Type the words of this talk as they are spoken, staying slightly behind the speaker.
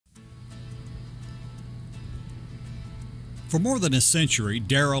For more than a century,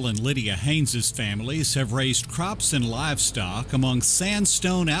 Darrell and Lydia Haynes' families have raised crops and livestock among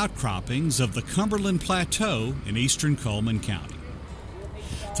sandstone outcroppings of the Cumberland Plateau in eastern Cullman County.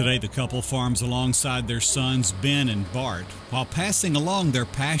 Today, the couple farms alongside their sons Ben and Bart while passing along their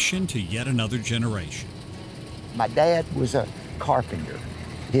passion to yet another generation. My dad was a carpenter.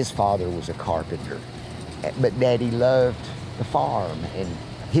 His father was a carpenter. But Daddy loved the farm, and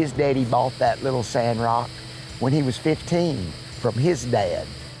his daddy bought that little sand rock when he was 15 from his dad,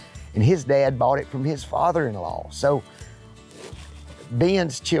 and his dad bought it from his father-in-law. So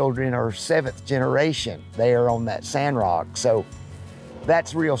Ben's children are 7th generation there on that sand rock, so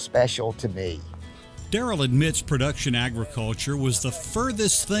that's real special to me. Darrell admits production agriculture was the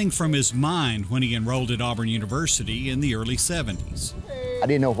furthest thing from his mind when he enrolled at Auburn University in the early 70s. I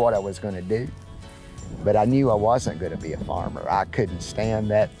didn't know what I was going to do, but I knew I wasn't going to be a farmer. I couldn't stand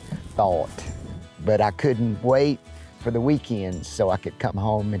that thought. But I couldn't wait for the weekends so I could come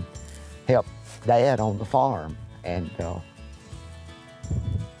home and help Dad on the farm. And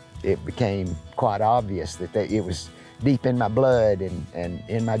it became quite obvious that it was deep in my blood and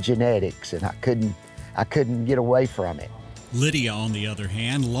in my genetics, and I couldn't get away from it. Lydia, on the other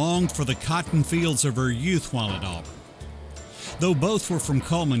hand, longed for the cotton fields of her youth while at Auburn. Though both were from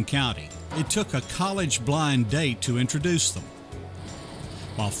Cullman County, it took a college blind date to introduce them.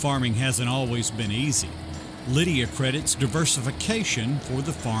 While farming hasn't always been easy, Lydia credits diversification for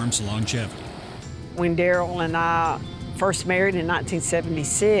the farm's longevity. When Darrell and I first married in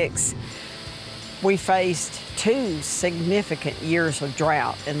 1976, we faced 2 significant years of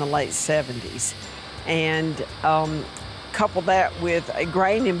drought in the late 70s. And couple that with a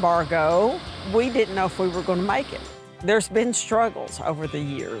grain embargo, we didn't know if we were going to make it. There's been struggles over the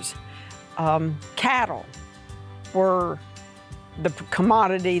years. Cattle were the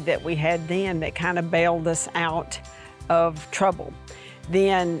commodity that we had then that kind of bailed us out of trouble.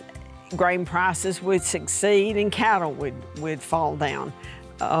 Then grain prices would succeed and cattle would fall down.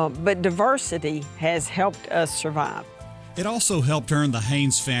 But diversity has helped us survive. It also helped earn the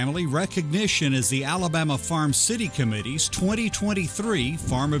Haynes family recognition as the Alabama Farm City Committee's 2023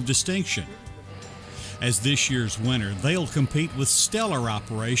 Farm of Distinction. As this year's winner, they'll compete with stellar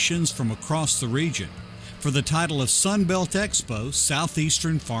operations from across the region for the title of Sunbelt Expo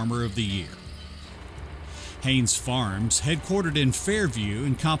Southeastern Farmer of the Year. Haynes Farms, headquartered in Fairview,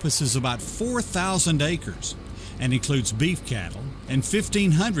 encompasses about 4,000 acres and includes beef cattle and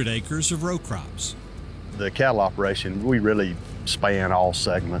 1,500 acres of row crops. The cattle operation, we really span all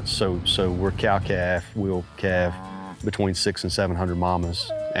segments. So we're cow-calf, we'll calve between 600 and 700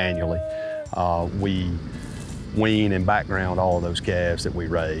 mamas annually. We wean and background all of those calves that we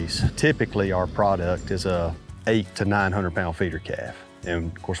raise. Typically, our product is a 800 to 900 pound feeder calf.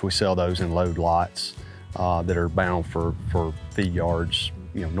 And of course, we sell those in load lots that are bound for feed yards,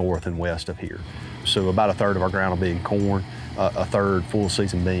 north and west of here. So about a third of our ground will be in corn, a third full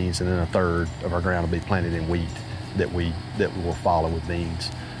season beans, and then a third of our ground will be planted in wheat that we will follow with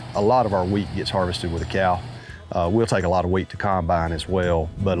beans. A lot of our wheat gets harvested with a cow. We'll take a lot of wheat to combine as well,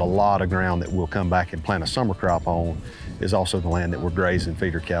 but a lot of ground that we'll come back and plant a summer crop on is also the land that we're grazing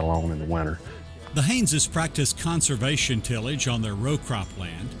feeder cattle on in the winter. The Hayneses practice conservation tillage on their row crop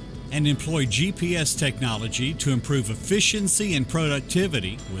land and employ GPS technology to improve efficiency and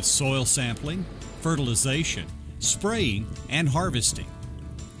productivity with soil sampling, fertilization, spraying, and harvesting.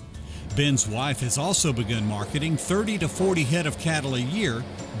 Ben's wife has also begun marketing 30 to 40 head of cattle a year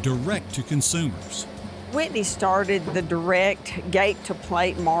direct to consumers. Whitney started the direct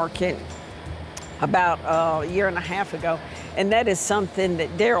gate-to-plate market about a year and a half ago, and that is something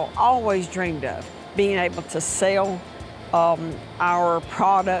that Darrell always dreamed of, being able to sell our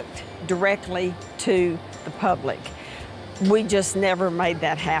product directly to the public. We just never made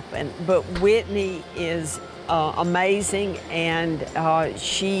that happen, but Whitney is amazing, and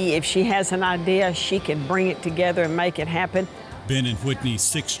if she has an idea, she can bring it together and make it happen. Ben and Whitney's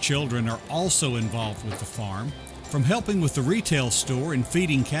 6 children are also involved with the farm, from helping with the retail store and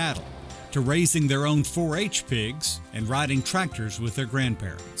feeding cattle, to raising their own 4-H pigs and riding tractors with their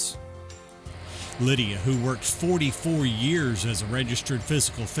grandparents. Lydia, who worked 44 years as a registered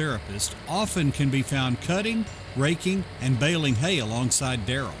physical therapist, often can be found cutting, raking, and baling hay alongside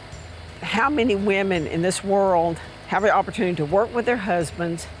Darrell. How many women in this world have the opportunity to work with their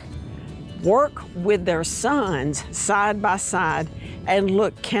husbands, work with their sons side by side, and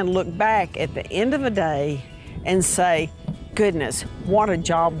can look back at the end of the day and say, goodness, what a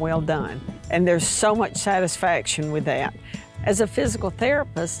job well done. And there's so much satisfaction with that. As a physical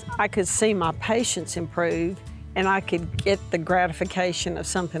therapist, I could see my patients improve and I could get the gratification of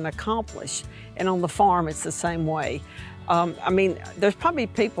something accomplished. And on the farm, it's the same way. I mean, there's probably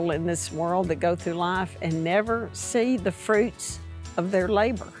people in this world that go through life and never see the fruits of their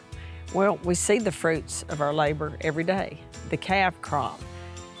labor. Well, we see the fruits of our labor every day. The calf crop,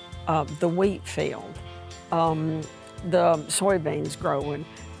 the wheat field, the soybeans growing,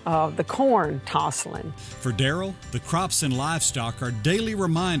 the corn tossling. For Darrell, the crops and livestock are daily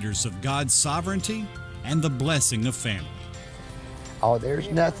reminders of God's sovereignty and the blessing of family. Oh, there's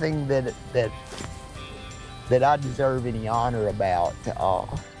nothing that I deserve any honor about.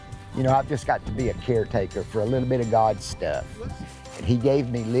 You know, I've just got to be a caretaker for a little bit of God's stuff. And He gave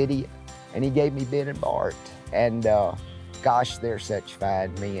me Lydia, and He gave me Ben and Bart. And gosh, they're such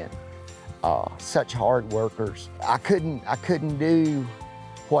fine men, such hard workers. I couldn't do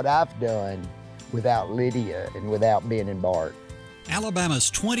what I've done without Lydia and without Ben and Bart. Alabama's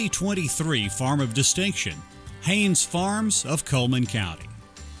 2023 Farm of Distinction, Haynes Farms of Coleman County.